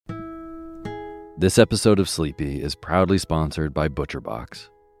This episode of Sleepy is proudly sponsored by ButcherBox.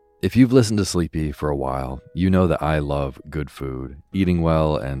 If you've listened to Sleepy for a while, you know that I love good food, eating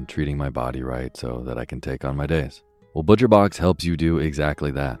well, and treating my body right so that I can take on my days. Well, ButcherBox helps you do exactly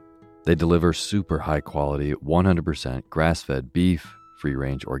that. They deliver super high quality, 100% grass-fed beef,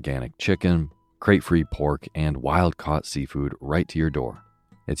 free-range organic chicken, crate-free pork, and wild-caught seafood right to your door.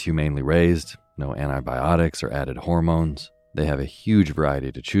 It's humanely raised, no antibiotics or added hormones. They have a huge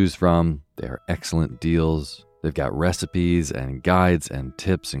variety to choose from. They are excellent deals. They've got recipes and guides and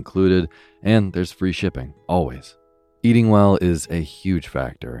tips included, and there's free shipping, always. Eating well is a huge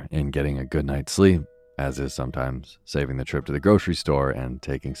factor in getting a good night's sleep, as is sometimes saving the trip to the grocery store and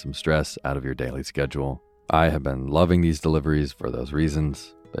taking some stress out of your daily schedule. I have been loving these deliveries for those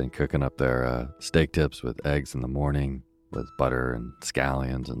reasons. Been cooking up their steak tips with eggs in the morning with butter and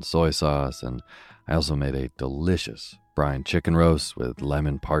scallions and soy sauce, and I also made a delicious brine chicken roast with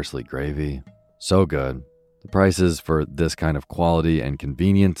lemon parsley gravy. So good. The prices for this kind of quality and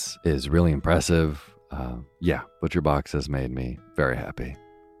convenience is really impressive. ButcherBox has made me very happy.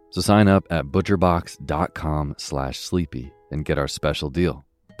 So sign up at butcherbox.com/sleepy and get our special deal.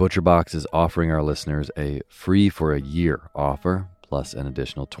 ButcherBox is offering our listeners a free for a year offer plus an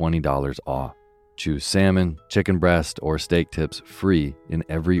additional $20 off. Choose salmon, chicken breast, or steak tips free in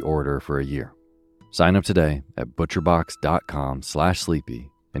every order for a year. Sign up today at butcherbox.com/sleepy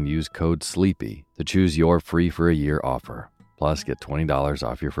and use code SLEEPY to choose your free for a year offer. Plus, get $20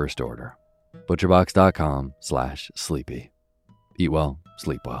 off your first order. butcherbox.com/sleepy. Eat well,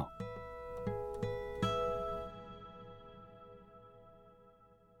 sleep well.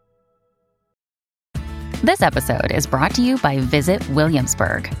 This episode is brought to you by Visit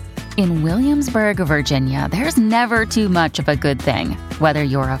Williamsburg. In Williamsburg, Virginia, there's never too much of a good thing. Whether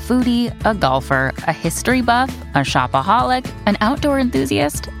you're a foodie, a golfer, a history buff, a shopaholic, an outdoor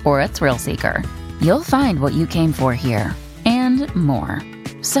enthusiast, or a thrill seeker, you'll find what you came for here and more.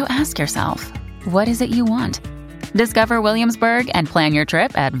 So ask yourself, what is it you want? Discover Williamsburg and plan your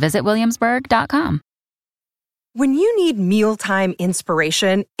trip at visitwilliamsburg.com. When you need mealtime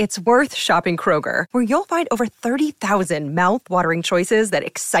inspiration, it's worth shopping Kroger, where you'll find over 30,000 mouth-watering choices that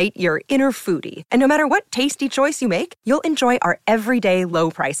excite your inner foodie. And no matter what tasty choice you make, you'll enjoy our everyday low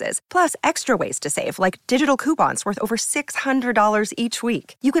prices, plus extra ways to save, like digital coupons worth over $600 each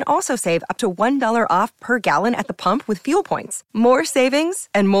week. You can also save up to $1 off per gallon at the pump with fuel points. More savings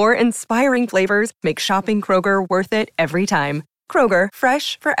and more inspiring flavors make shopping Kroger worth it every time. Kroger,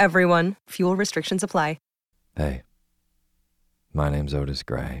 fresh for everyone. Fuel restrictions apply. Hey, my name's Otis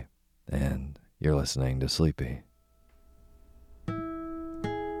Gray, and you're listening to Sleepy.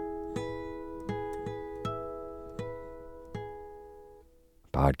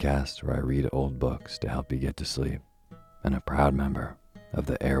 Podcast where I read old books to help you get to sleep, and a proud member of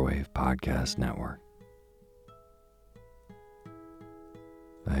the Airwave Podcast Network.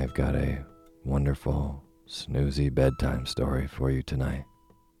 I have got a wonderful, snoozy bedtime story for you tonight.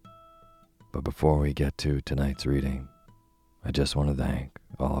 But before we get to tonight's reading, I just want to thank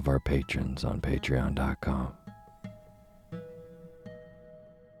all of our patrons on patreon.com.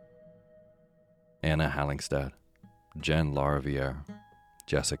 Anna Hallingstad, Jen Laraviere,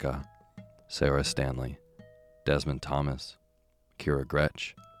 Jessica, Sarah Stanley, Desmond Thomas, Kira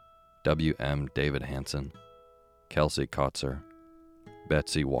Gretsch, W.M. David Hansen, Kelsey Kotzer,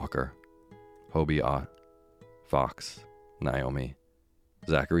 Betsy Walker, Hobie Ott, Fox, Naomi,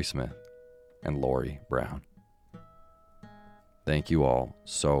 Zachary Smith, and Lori Brown. Thank you all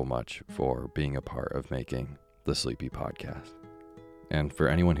so much for being a part of making the Sleepy Podcast. And for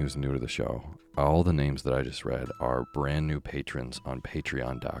anyone who's new to the show, all the names that I just read are brand new patrons on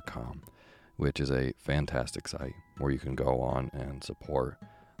patreon.com, which is a fantastic site where you can go on and support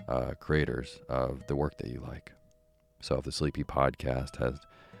creators of the work that you like. So if the Sleepy Podcast has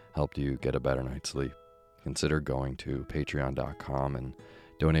helped you get a better night's sleep, consider going to patreon.com and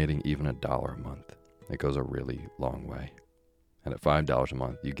donating even $1 a month. It goes a really long way. And at $5 a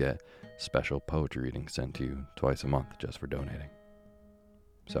month, you get special poetry readings sent to you twice a month just for donating.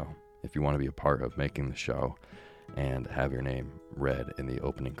 So if you want to be a part of making the show and have your name read in the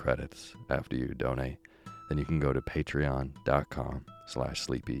opening credits after you donate, then you can go to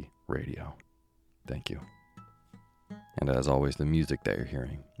patreon.com/sleepyradio. Thank you. And as always, the music that you're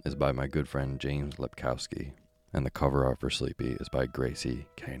hearing is by my good friend James Lepkowski, and the cover art for Sleepy is by Gracie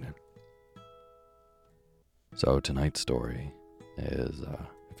Kanan. So tonight's story is,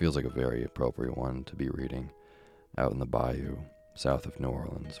 it feels like a very appropriate one to be reading out in the bayou south of New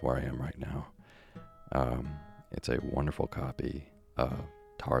Orleans, where I am right now. It's a wonderful copy of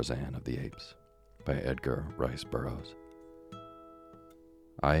Tarzan of the Apes by Edgar Rice Burroughs.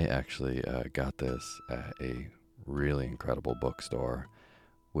 I actually got this at a really incredible bookstore,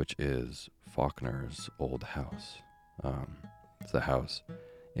 which is Faulkner's old house. It's the house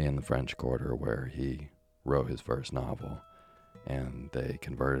in the French Quarter where he wrote his first novel, and they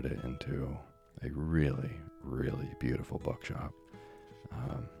converted it into a really, really beautiful bookshop.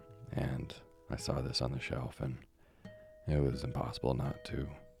 And I saw this on the shelf, and it was impossible not to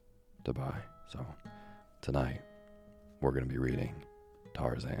buy. So tonight, we're going to be reading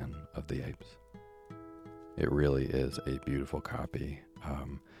Tarzan of the Apes. It really is a beautiful copy,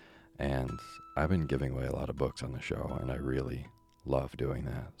 and I've been giving away a lot of books on the show, and I really love doing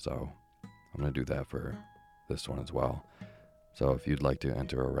that, so I'm going to do that for this one as well. So if you'd like to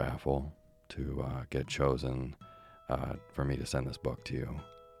enter a raffle to get chosen for me to send this book to you,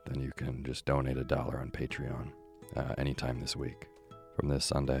 then you can just donate $1 on Patreon anytime this week, from this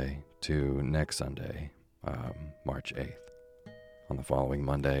Sunday to next Sunday, March 8th. On the following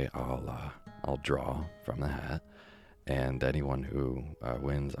Monday, I'll draw from the hat, and anyone who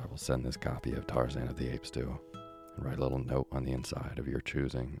wins, I will send this copy of Tarzan of the Apes to, and write a little note on the inside of your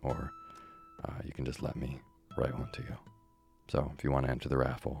choosing, or you can just let me write one to you. So if you want to enter the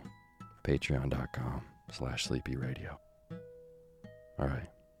raffle, patreon.com/sleepyradio. All right,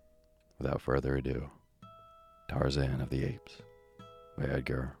 without further ado, Tarzan of the Apes by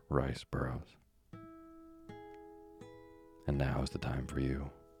Edgar Rice Burroughs. And now is the time for you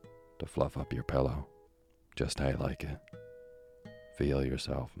to fluff up your pillow just how you like it. Feel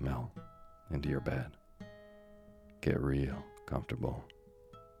yourself melt into your bed. Get real comfortable.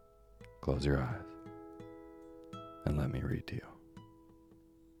 Close your eyes and let me read to you.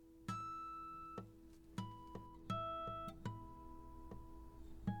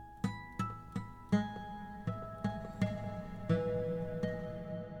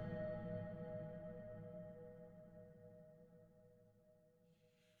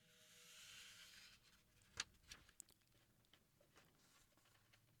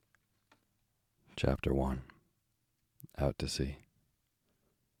 Chapter 1. Out to Sea.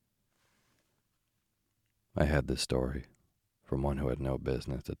 I had this story from one who had no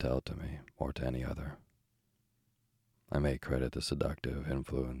business to tell to me or to any other. I may credit the seductive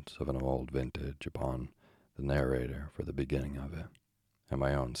influence of an old vintage upon the narrator for the beginning of it, and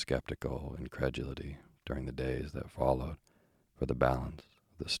my own skeptical incredulity during the days that followed for the balance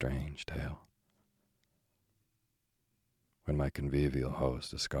of the strange tale. When my convivial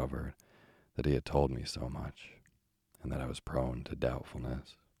host discovered that he had told me so much, and that I was prone to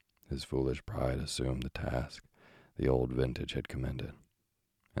doubtfulness, his foolish pride assumed the task the old vintage had commended,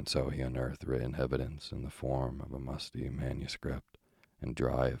 and so he unearthed written evidence in the form of a musty manuscript and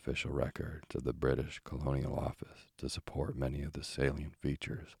dry official records of the British Colonial Office to support many of the salient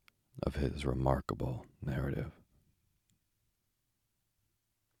features of his remarkable narrative.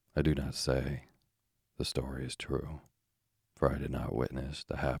 I do not say the story is true, for I did not witness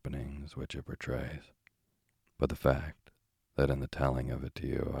the happenings which it portrays, but the fact that in the telling of it to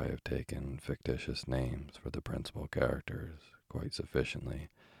you I have taken fictitious names for the principal characters quite sufficiently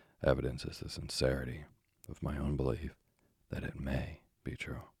evidences the sincerity of my own belief that it may be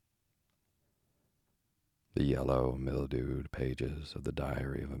true. The yellow, mildewed pages of the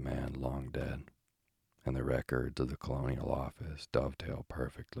diary of a man long dead, and the records of the Colonial Office dovetail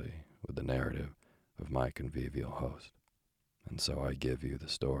perfectly with the narrative of my convivial host. And so I give you the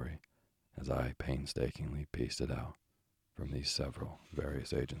story as I painstakingly pieced it out from these several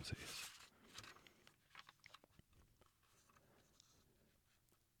various agencies.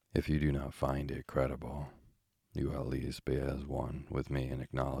 If you do not find it credible, you will at least be as one with me in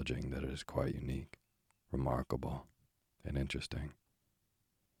acknowledging that it is quite unique, remarkable, and interesting.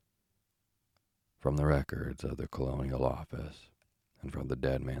 From the records of the Colonial Office and from the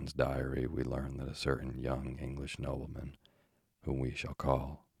dead man's diary, we learn that a certain young English nobleman, whom we shall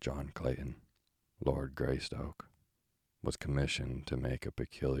call John Clayton, Lord Greystoke, was commissioned to make a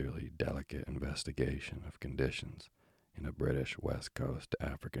peculiarly delicate investigation of conditions in a British West Coast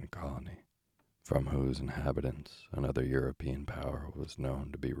African colony, from whose inhabitants another European power was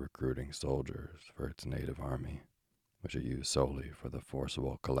known to be recruiting soldiers for its native army, which it used solely for the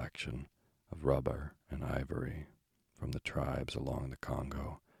forcible collection of rubber and ivory from the tribes along the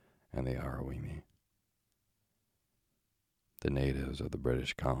Congo and the Arawimi. The natives of the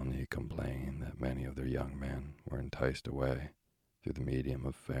British colony complained that many of their young men were enticed away through the medium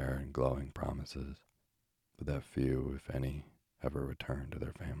of fair and glowing promises, but that few, if any, ever returned to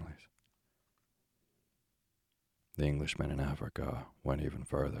their families. The Englishmen in Africa went even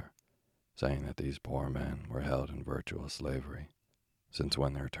further, saying that these poor men were held in virtual slavery, since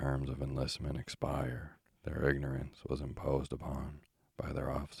when their terms of enlistment expired, their ignorance was imposed upon by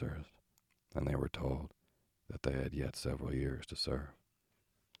their officers, and they were told that they had yet several years to serve.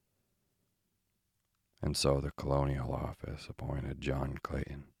 And so the Colonial Office appointed John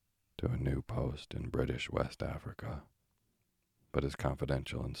Clayton to a new post in British West Africa, but his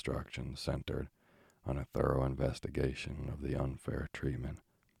confidential instructions centered on a thorough investigation of the unfair treatment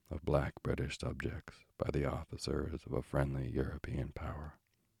of black British subjects by the officers of a friendly European power.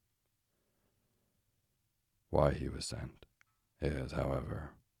 Why he was sent is,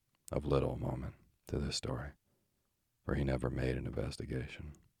 however, of little moment to this story, for he never made an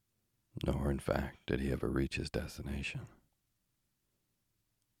investigation, nor in fact did he ever reach his destination.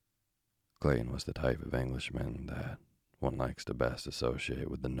 Clayton was the type of Englishman that one likes to best associate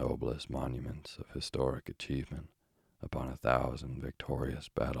with the noblest monuments of historic achievement upon 1,000 victorious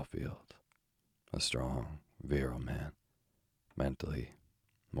battlefields. A strong, virile man, mentally,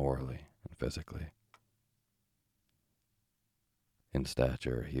 morally, and physically. In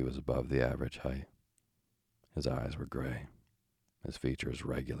stature, he was above the average height. His eyes were gray, his features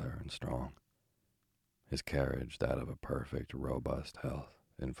regular and strong, his carriage that of a perfect, robust health,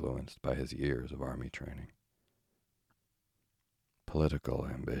 influenced by his years of army training. Political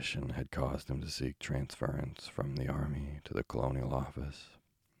ambition had caused him to seek transference from the army to the Colonial Office,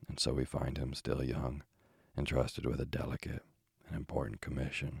 and so we find him still young, entrusted with a delicate and important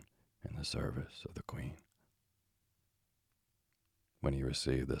commission in the service of the Queen. When he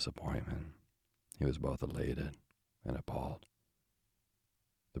received this appointment, he was both elated and appalled.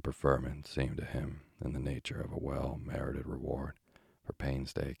 The preferment seemed to him in the nature of a well-merited reward for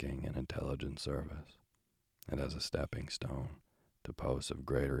painstaking and intelligent service, and as a stepping stone to posts of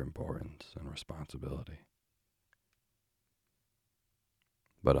greater importance and responsibility.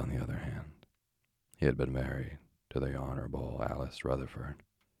 But on the other hand, he had been married to the Honorable Alice Rutherford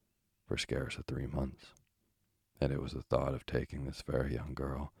for scarce 3 months, and it was the thought of taking this fair young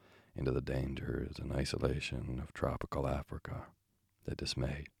girl into the dangers and isolation of tropical Africa that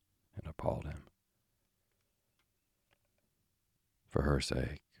dismayed and appalled him. For her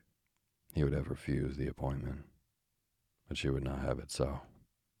sake, he would have refused the appointment, but she would not have it so.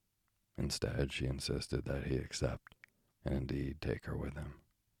 Instead, she insisted that he accept and indeed take her with him.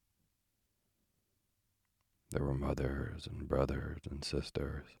 There were mothers and brothers and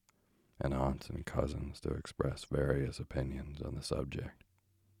sisters and aunts and cousins to express various opinions on the subject,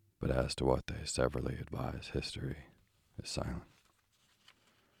 but as to what they severally advise, history is silent.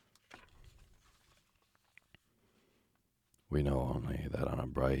 We know only that on a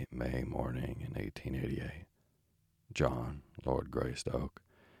bright May morning in 1888, John, Lord Greystoke,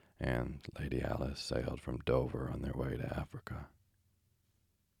 and Lady Alice sailed from Dover on their way to Africa.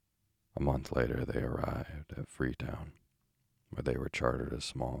 A month later they arrived at Freetown, where they were chartered a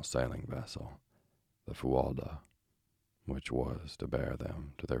small sailing vessel, the Fualda, which was to bear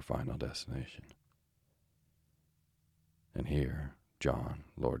them to their final destination. And here John,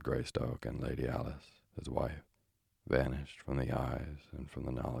 Lord Greystoke, and Lady Alice, his wife, vanished from the eyes and from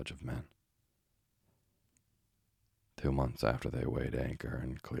the knowledge of men. 2 months after they weighed anchor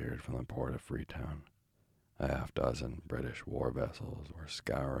and cleared from the port of Freetown, a half-dozen British war vessels were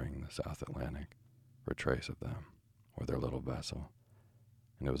scouring the South Atlantic for trace of them or their little vessel,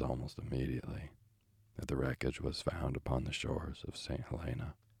 and it was almost immediately that the wreckage was found upon the shores of St.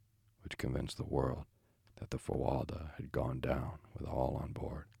 Helena, which convinced the world that the Fualda had gone down with all on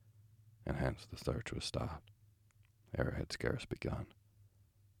board, and hence the search was stopped ere it had scarce begun,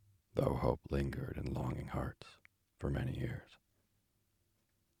 though hope lingered in longing hearts for many years.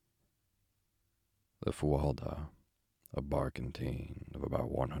 The Fualda, a barkentine of about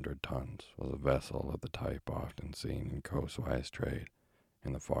 100 tons, was a vessel of the type often seen in coastwise trade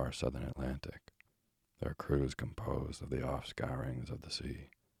in the far southern Atlantic, their crews composed of the offscourings of the sea,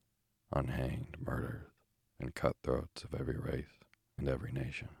 unhanged murderers, and cutthroats of every race and every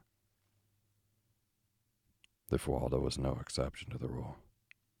nation. The Fualda was no exception to the rule.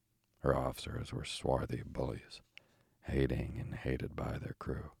 Her officers were swarthy bullies, hating and hated by their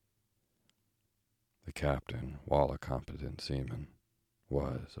crew. The captain, while a competent seaman,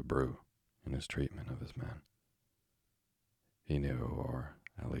 was a brute in his treatment of his men. He knew, or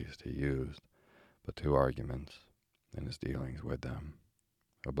at least he used, but 2 arguments in his dealings with them,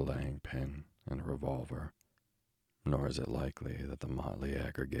 a belaying pin and a revolver, nor is it likely that the motley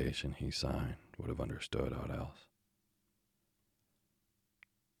aggregation he signed would have understood aught else.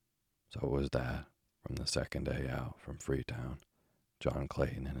 So it was that, from the second day out from Freetown, John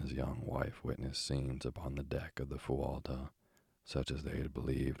Clayton and his young wife witnessed scenes upon the deck of the Fualda, such as they had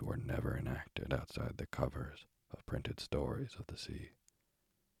believed were never enacted outside the covers of printed stories of the sea.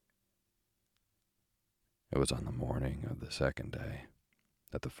 It was on the morning of the second day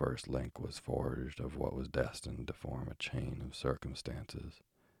that the first link was forged of what was destined to form a chain of circumstances,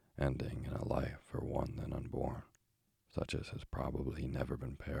 ending in a life for one then unborn, such as has probably never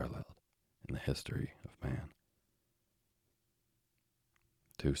been paralleled in the history of man.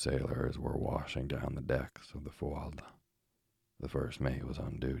 2 sailors were washing down the decks of the Fualda. The first mate was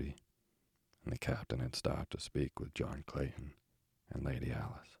on duty, and the captain had stopped to speak with John Clayton and Lady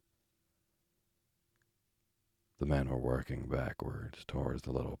Alice. The men were working backwards towards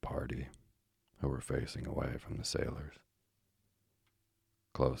the little party, who were facing away from the sailors.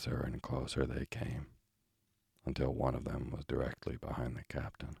 Closer and closer they came, until one of them was directly behind the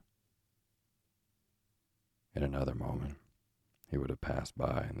captain. In another moment, he would have passed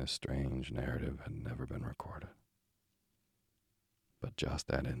by, and this strange narrative had never been recorded. But just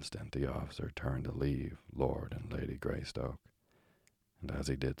that instant the officer turned to leave Lord and Lady Greystoke, and as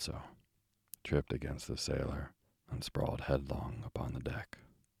he did so, tripped against the sailor and sprawled headlong upon the deck,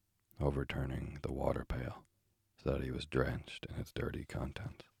 overturning the water pail so that he was drenched in its dirty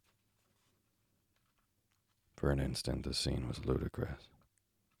contents. For an instant the scene was ludicrous,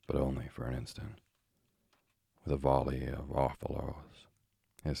 but only for an instant. With a volley of awful oaths,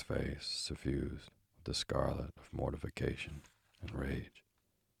 his face suffused with the scarlet of mortification and rage,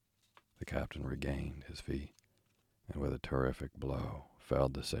 the captain regained his feet, and with a terrific blow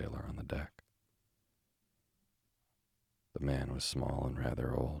felled the sailor on the deck. The man was small and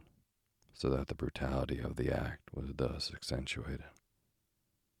rather old, so that the brutality of the act was thus accentuated.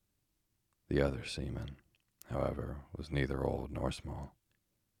 The other seaman, however, was neither old nor small,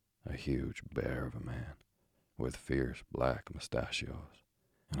 a huge bear of a man, with fierce black mustachios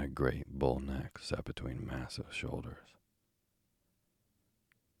and a great bull neck set between massive shoulders.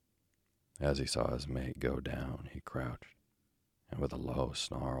 As he saw his mate go down, he crouched, and with a low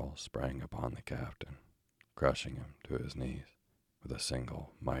snarl sprang upon the captain, crushing him to his knees with a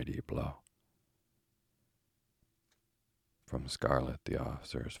single mighty blow. From scarlet the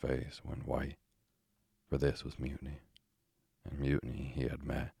officer's face went white, for this was mutiny, and mutiny he had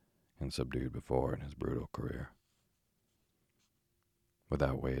met and subdued before in his brutal career.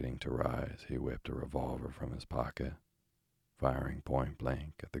 Without waiting to rise, he whipped a revolver from his pocket, firing point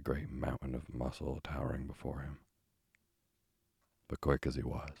blank at the great mountain of muscle towering before him. But quick as he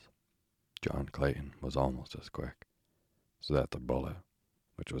was, John Clayton was almost as quick, so that the bullet,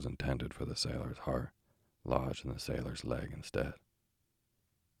 which was intended for the sailor's heart, lodged in the sailor's leg instead.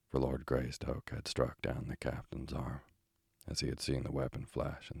 For Lord Greystoke had struck down the captain's arm, as he had seen the weapon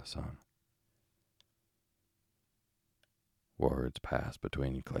flash in the sun. Words passed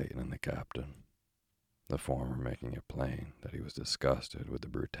between Clayton and the captain, the former making it plain that he was disgusted with the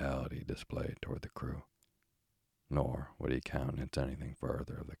brutality displayed toward the crew, nor would he countenance anything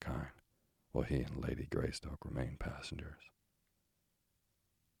further of the kind while he and Lady Greystoke remained passengers.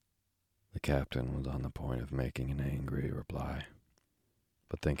 The captain was on the point of making an angry reply,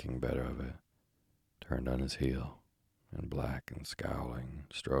 but thinking better of it, turned on his heel, and black and scowling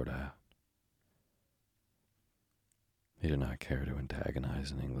strode aft. He did not care to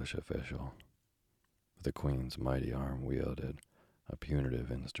antagonize an English official, but the Queen's mighty arm wielded a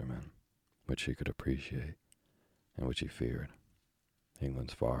punitive instrument which he could appreciate and which he feared,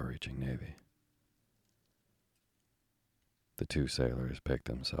 England's far-reaching navy. The 2 sailors picked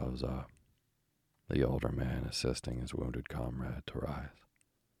themselves up, the older man assisting his wounded comrade to rise.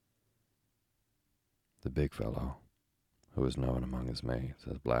 The big fellow, who was known among his mates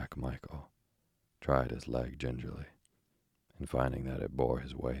as Black Michael, tried his leg gingerly, and finding that it bore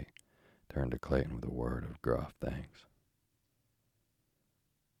his weight, turned to Clayton with a word of gruff thanks.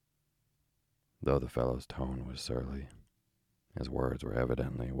 Though the fellow's tone was surly, his words were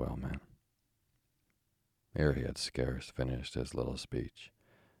evidently well meant. Ere he had scarce finished his little speech,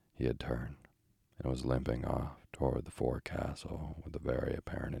 he had turned, and was limping off toward the forecastle with the very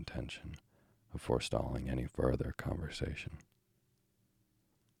apparent intention of forestalling any further conversation.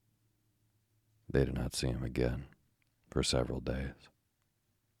 They did not see him again for several days,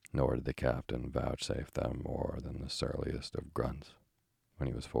 nor did the captain vouchsafe them more than the surliest of grunts when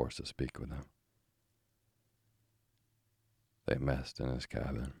he was forced to speak with them. They messed in his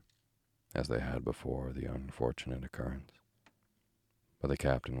cabin, as they had before the unfortunate occurrence, but the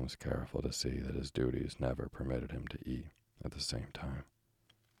captain was careful to see that his duties never permitted him to eat at the same time.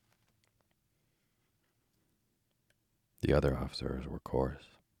 The other officers were coarse,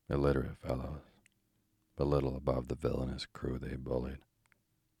 illiterate fellows, but little above the villainous crew they bullied,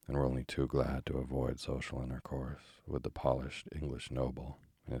 and were only too glad to avoid social intercourse with the polished English noble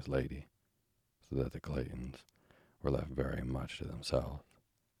and his lady, so that the Claytons were left very much to themselves.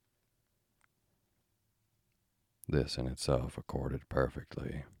 This in itself accorded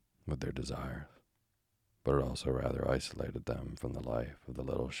perfectly with their desires, but it also rather isolated them from the life of the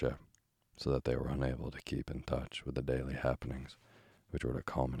little ship, so that they were unable to keep in touch with the daily happenings which were to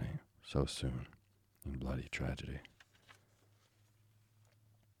culminate so soon in bloody tragedy.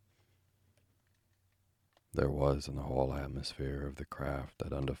 There was in the whole atmosphere of the craft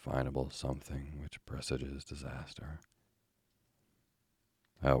that undefinable something which presages disaster.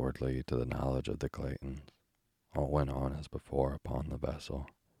 Outwardly, to the knowledge of the Claytons, all went on as before upon the vessel,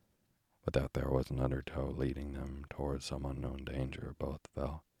 but that there was an undertow leading them towards some unknown danger both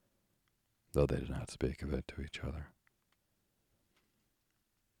felt, though they did not speak of it to each other.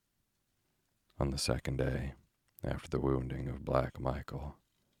 On the second day, after the wounding of Black Michael,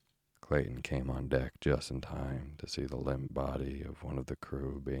 Clayton came on deck just in time to see the limp body of one of the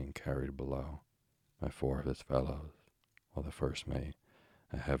crew being carried below by 4 of his fellows, while the first mate,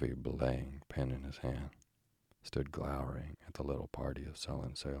 a heavy belaying pin in his hand, stood glowering at the little party of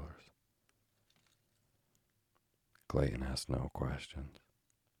sullen sailors. Clayton asked no questions.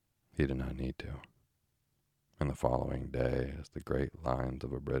 He did not need to. And the following day, as the great lines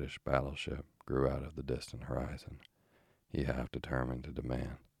of a British battleship grew out of the distant horizon, he half determined to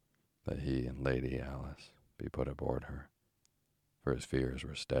demand that he and Lady Alice be put aboard her, for his fears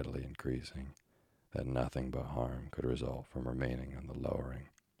were steadily increasing that nothing but harm could result from remaining on the lowering,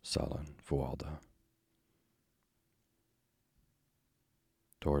 sullen Fualda.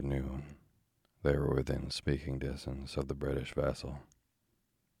 Toward noon, they were within speaking distance of the British vessel,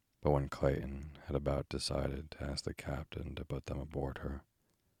 but when Clayton had about decided to ask the captain to put them aboard her,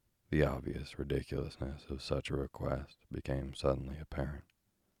 the obvious ridiculousness of such a request became suddenly apparent.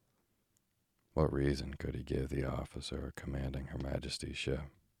 What reason could he give the officer commanding Her Majesty's ship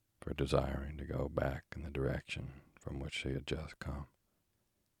for desiring to go back in the direction from which she had just come?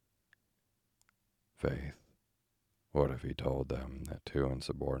 Faith, what if he told them that 2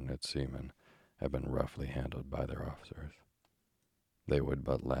 insubordinate seamen had been roughly handled by their officers? They would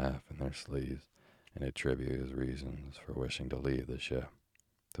but laugh in their sleeves and attribute his reasons for wishing to leave the ship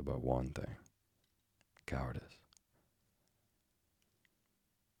to but one thing: cowardice.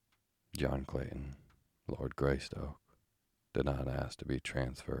 John Clayton, Lord Greystoke, did not ask to be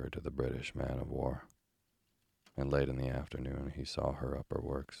transferred to the British man-of-war, and late in the afternoon he saw her upper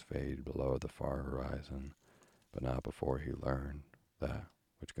works fade below the far horizon, but not before he learned that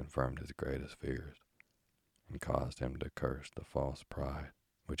which confirmed his greatest fears, and caused him to curse the false pride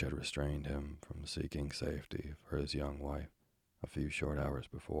which had restrained him from seeking safety for his young wife a few short hours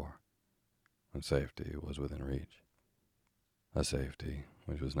before, when safety was within reach, a safety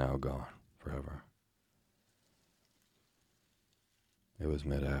which was now gone forever. It was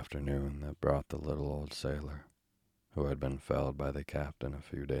mid-afternoon that brought the little old sailor, who had been felled by the captain a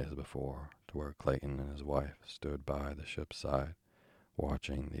few days before, to where Clayton and his wife stood by the ship's side,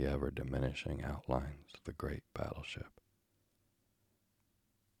 watching the ever-diminishing outlines of the great battleship.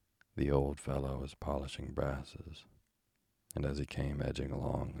 The old fellow was polishing brasses, and as he came edging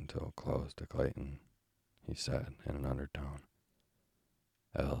along until close to Clayton, he said in an undertone,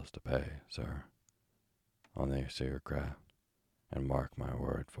 "L's to pay, sir, on this here craft, and mark my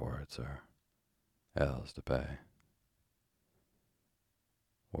word for it, sir, L's to pay."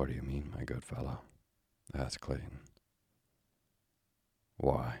 "What do you mean, my good fellow?" asked Clayton.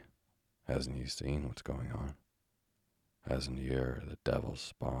 "Why, hasn't you seen what's going on? Hasn't you heard the devil's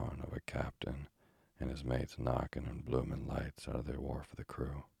spawn of a captain and his mates knocking and blooming lights out of their wharf for the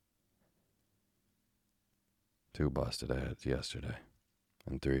crew? 2 busted heads yesterday,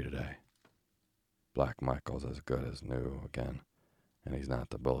 and 3 today. Black Michael's as good as new again, and he's not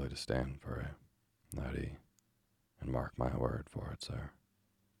the bully to stand for it, not he, and mark my word for it, sir."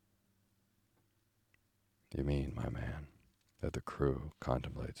 "You mean, my man, that the crew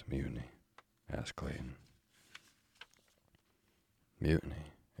contemplates mutiny?" asked Clayton.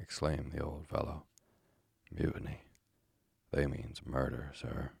 "Mutiny," exclaimed the old fellow. "Mutiny. They means murder,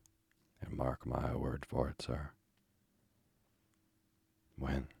 sir, and mark my word for it, sir."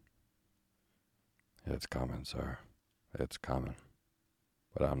 "When?" "It's coming, sir. It's coming.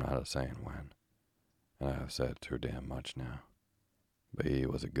 But I'm not a-saying when, and I have said too damn much now. But ye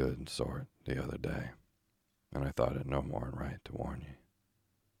was a good sort the other day, and I thought it no more'n right to warn ye.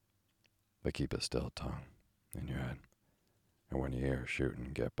 But keep a still tongue in your head, and when you hear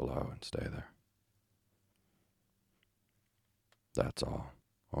shooting, get below and stay there. That's all.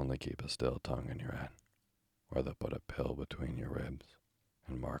 Only keep a still tongue in your head, or they'll put a pill between your ribs,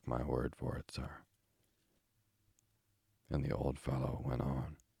 and mark my word for it, sir." And the old fellow went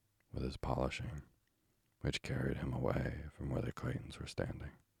on with his polishing, which carried him away from where the Claytons were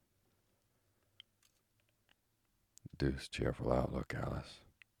standing. deuced cheerful outlook, Alice,"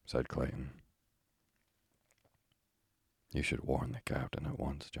 said Clayton. "You should warn the captain at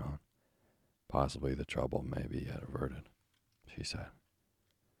once, John. Possibly the trouble may be yet averted," she said.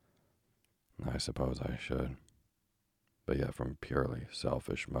 "I suppose I should. But yet from purely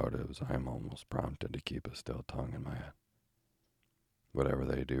selfish motives, I am almost prompted to keep a still tongue in my head. Whatever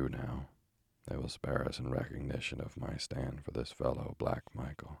they do now, they will spare us in recognition of my stand for this fellow Black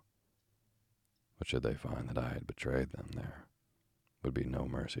Michael. But should they find that I had betrayed them, there would be no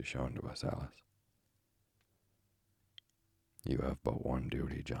mercy shown to us, Alice. You have but one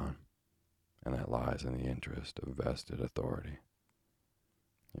duty, John, and that lies in the interest of vested authority.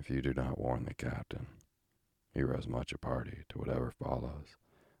 If you do not warn the captain, you are as much a party to whatever follows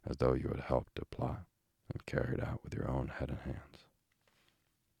as though you had helped to plot and carried out with your own head and hands."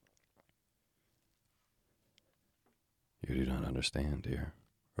 "You do not understand, dear,"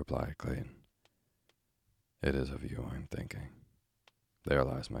 replied Clayton. "It is of you I am thinking. There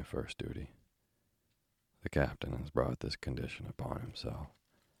lies my first duty. The captain has brought this condition upon himself.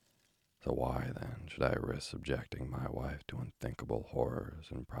 So why, then, should I risk subjecting my wife to unthinkable horrors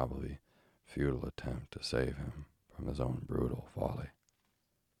and probably futile attempt to save him from his own brutal folly?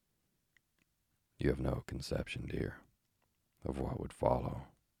 You have no conception, dear, of what would follow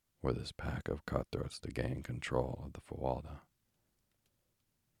were this pack of cutthroats to gain control of the Fuwalda.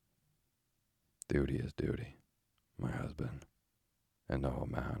 Duty is duty, my husband, and no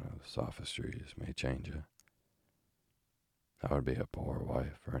amount of sophistries may change it. I would be a poor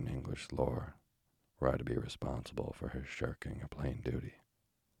wife for an English lord were I to be responsible for his shirking a plain duty.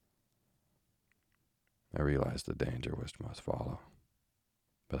 I realize the danger which must follow,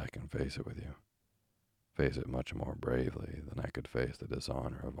 but I can face it with you. Face it much more bravely than I could face the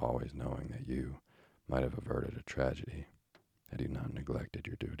dishonor of always knowing that you might have averted a tragedy had you not neglected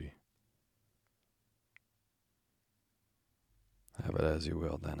your duty. Have it as you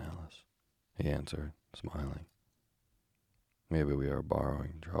will, then, Alice, he answered, smiling. Maybe we are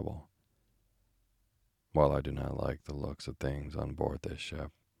borrowing trouble. While I do not like the looks of things on board this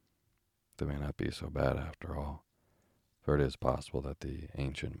ship, they may not be so bad after all, for it is possible that the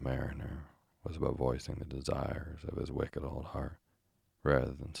ancient mariner was but voicing the desires of his wicked old heart,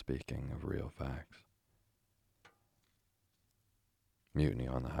 rather than speaking of real facts. Mutiny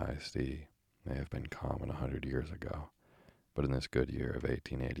on the high sea may have been common 100 years ago, but in this good year of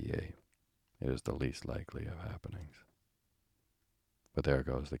 1888, it is the least likely of happenings. But there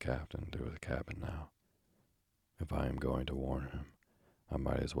goes the captain to his cabin now. If I am going to warn him, I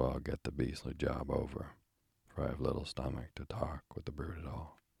might as well get the beastly job over, for I have little stomach to talk with the brute at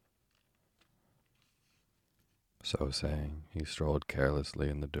all. So saying, he strolled carelessly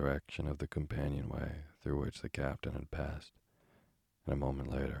in the direction of the companionway through which the captain had passed, and a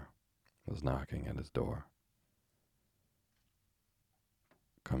moment later was knocking at his door.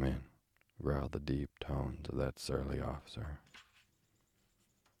 "Come in," growled the deep tones of that surly officer.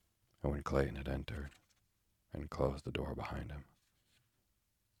 And when Clayton had entered and closed the door behind him,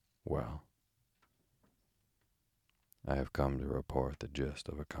 "Well?" "I have come to report the gist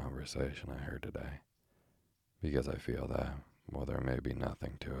of a conversation I heard today, because I feel that, while there may be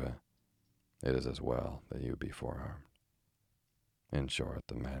nothing to it, it is as well that you be forearmed. In short,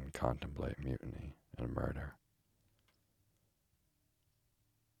 the men contemplate mutiny and murder."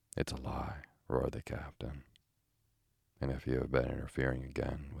 "It's a lie," roared the captain. "And if you have been interfering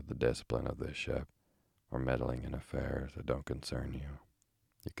again with the discipline of this ship, or meddling in affairs that don't concern you,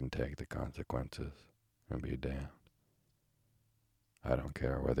 you can take the consequences and be damned. I don't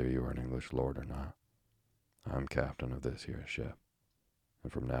care whether you are an English lord or not. I'm captain of this here ship,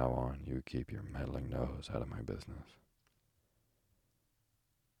 and from now on you keep your meddling nose out of my business."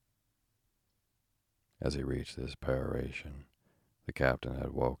 As he reached this peroration, the captain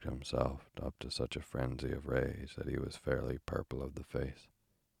had woke himself up to such a frenzy of rage that he was fairly purple of the face,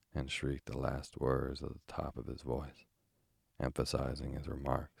 and shrieked the last words at the top of his voice, emphasizing his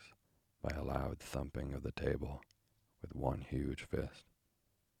remarks by a loud thumping of the table with one huge fist,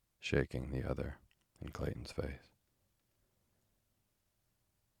 shaking the other in Clayton's face.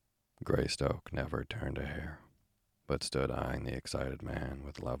 Greystoke never turned a hair, but stood eyeing the excited man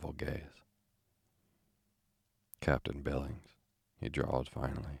with level gaze. "Captain Billings," he drawled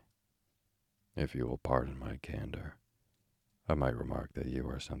finally, "if you will pardon my candor, I might remark that you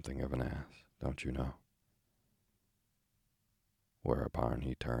are something of an ass, don't you know?" Whereupon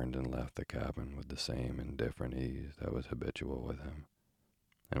he turned and left the cabin with the same indifferent ease that was habitual with him,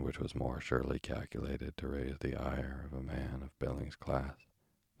 and which was more surely calculated to raise the ire of a man of Billings' class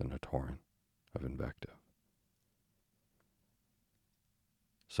than a torrent of invective.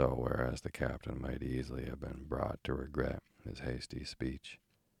 So, whereas the captain might easily have been brought to regret his hasty speech,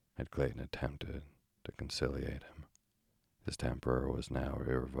 had Clayton attempted to conciliate him, his temper was now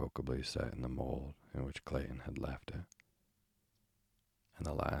irrevocably set in the mold in which Clayton had left it, and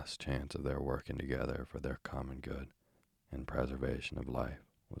the last chance of their working together for their common good and preservation of life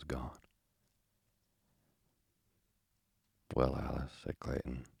was gone. "Well, Alice," said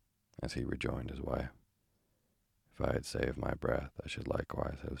Clayton, as he rejoined his wife, "if I had saved my breath, I should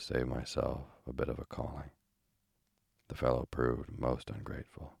likewise have saved myself a bit of a calling. The fellow proved most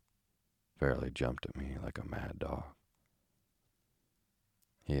ungrateful, fairly jumped at me like a mad dog.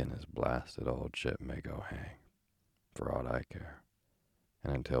 He and his blasted old ship may go hang, for aught I care,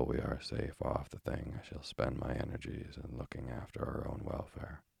 and until we are safe off the thing, I shall spend my energies in looking after our own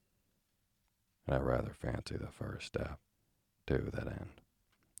welfare. And I rather fancy the first step, to that end,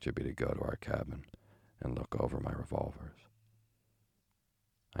 should be to go to our cabin and look over my revolvers.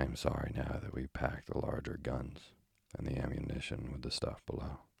 I am sorry now that we packed the larger guns and the ammunition with the stuff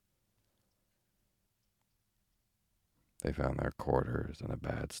below." They found their quarters in a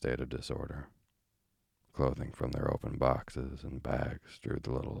bad state of disorder. Clothing from their open boxes and bags strewed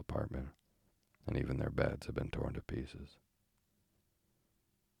the little apartment, and even their beds had been torn to pieces.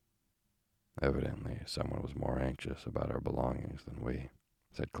 "Evidently, someone was more anxious about our belongings than we,"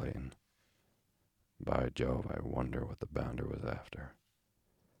 said Clayton. "By Jove, I wonder what the bounder was after.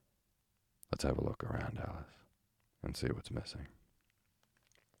 Let's have a look around, Alice, and see what's missing."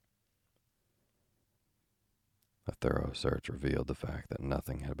 A thorough search revealed the fact that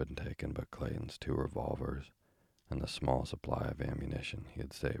nothing had been taken but Clayton's 2 revolvers and the small supply of ammunition he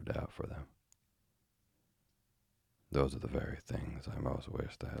had saved out for them. "Those are the very things I most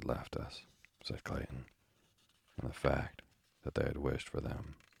wished they had left us," said Clayton, "and the fact that they had wished for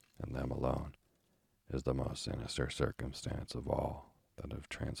them, and them alone, is the most sinister circumstance of all that have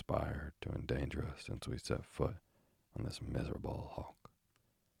transpired to endanger us since we set foot on this miserable hulk."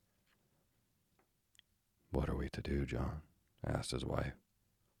 "What are we to do, John?" asked his wife.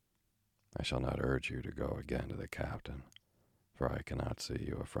 "I shall not urge you to go again to the captain, for I cannot see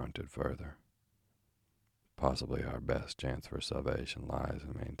you affronted further. Possibly our best chance for salvation lies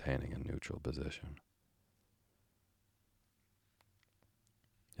in maintaining a neutral position.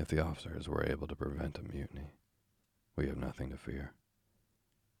 If the officers were able to prevent a mutiny, we have nothing to fear.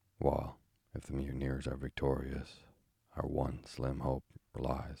 While, if the mutineers are victorious, our one slim hope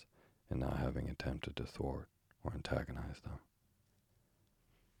lies in not having attempted to thwart or antagonize them."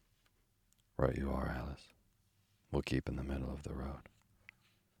 "Right you are, Alice. We'll keep in the middle of the road."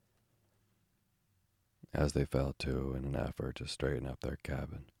 As they fell to in an effort to straighten up their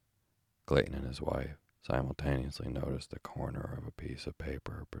cabin, Clayton and his wife simultaneously noticed the corner of a piece of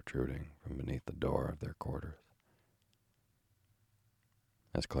paper protruding from beneath the door of their quarters.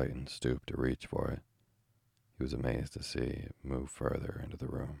 As Clayton stooped to reach for it, he was amazed to see it move further into the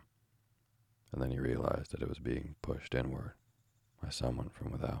room, and then he realized that it was being pushed inward by someone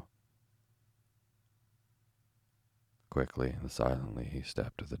from without. Quickly and silently he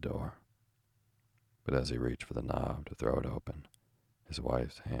stepped to the door, but as he reached for the knob to throw it open, his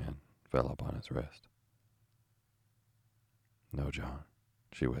wife's hand fell upon his wrist. "No, John,"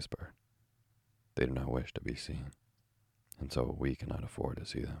 she whispered. "They do not wish to be seen, and so we cannot afford to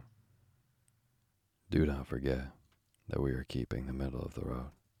see them. Do not forget that we are keeping the middle of the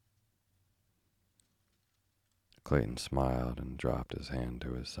road." Clayton smiled and dropped his hand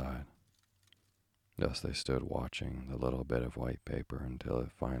to his side. Thus they stood watching the little bit of white paper until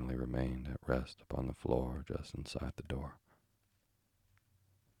it finally remained at rest upon the floor just inside the door.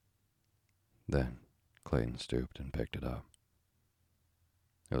 Then Clayton stooped and picked it up.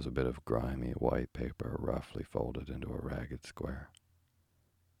 It was a bit of grimy white paper roughly folded into a ragged square.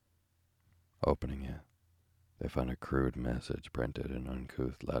 Opening it, they found a crude message printed in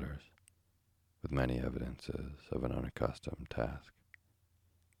uncouth letters, with many evidences of an unaccustomed task.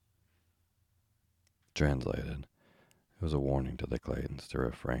 Translated, it was a warning to the Claytons to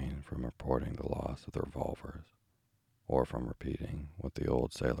refrain from reporting the loss of the revolvers, or from repeating what the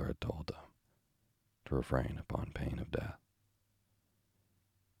old sailor had told them, to refrain upon pain of death.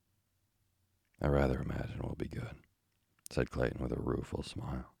 "I rather imagine we'll be good," said Clayton with a rueful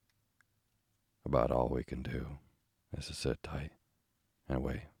smile. "About all we can do is to sit tight and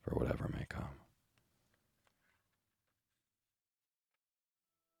wait for whatever may come."